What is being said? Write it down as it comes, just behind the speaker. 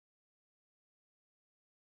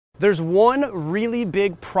There's one really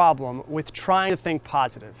big problem with trying to think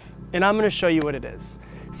positive, and I'm going to show you what it is.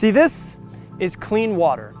 See, this is clean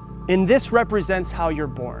water, and this represents how you're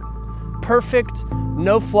born. Perfect,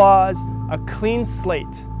 no flaws, a clean slate.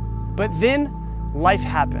 But then life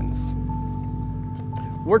happens.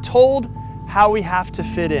 We're told how we have to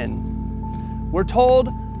fit in. We're told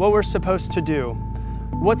what we're supposed to do,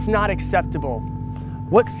 what's not acceptable,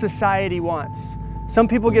 what society wants. Some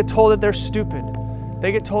people get told that they're stupid.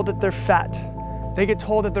 They get told that they're fat. They get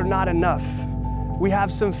told that they're not enough. We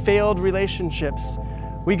have some failed relationships.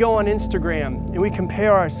 We go on Instagram and we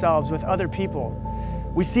compare ourselves with other people.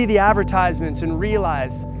 We see the advertisements and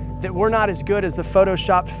realize that we're not as good as the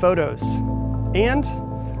photoshopped photos. And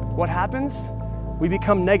what happens? We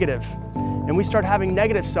become negative and we start having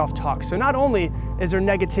negative self-talk. So not only is there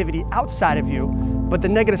negativity outside of you, but the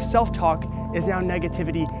negative self-talk is now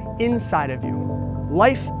negativity inside of you.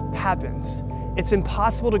 Life happens. It's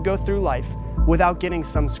impossible to go through life without getting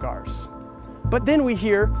some scars. But then we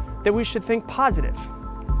hear that we should think positive.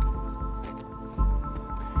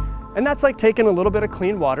 And that's like taking a little bit of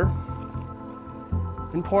clean water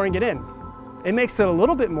and pouring it in. It makes it a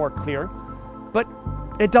little bit more clear, but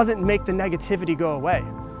it doesn't make the negativity go away.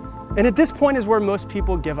 And at this point is where most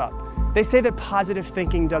people give up. They say that positive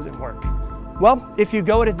thinking doesn't work. Well, if you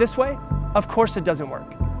go at it this way, of course it doesn't work.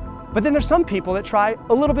 But then there's some people that try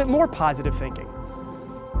a little bit more positive thinking.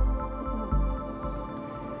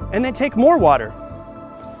 And they take more water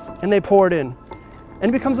and they pour it in. And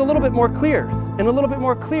it becomes a little bit more clear and a little bit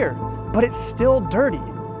more clear, but it's still dirty.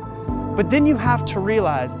 But then you have to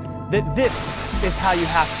realize that this is how you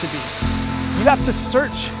have to be. You have to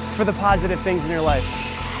search for the positive things in your life.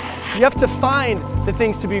 You have to find the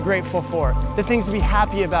things to be grateful for, the things to be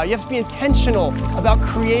happy about. You have to be intentional about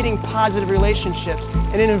creating positive relationships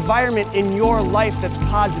and an environment in your life that's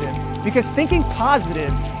positive. Because thinking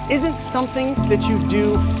positive isn't something that you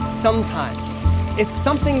do sometimes. It's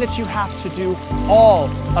something that you have to do all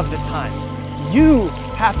of the time. You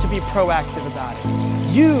have to be proactive about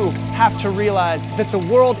it. You have to realize that the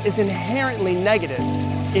world is inherently negative,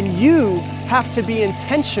 and you have to be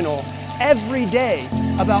intentional every day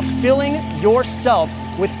about filling yourself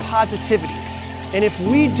with positivity. And if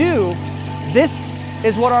we do, this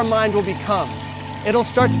is what our mind will become. It'll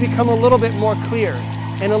start to become a little bit more clear,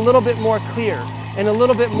 and a little bit more clear, and a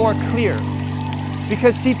little bit more clear.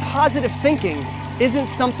 Because see, positive thinking isn't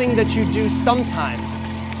something that you do sometimes.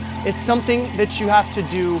 It's something that you have to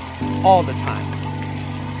do all the time.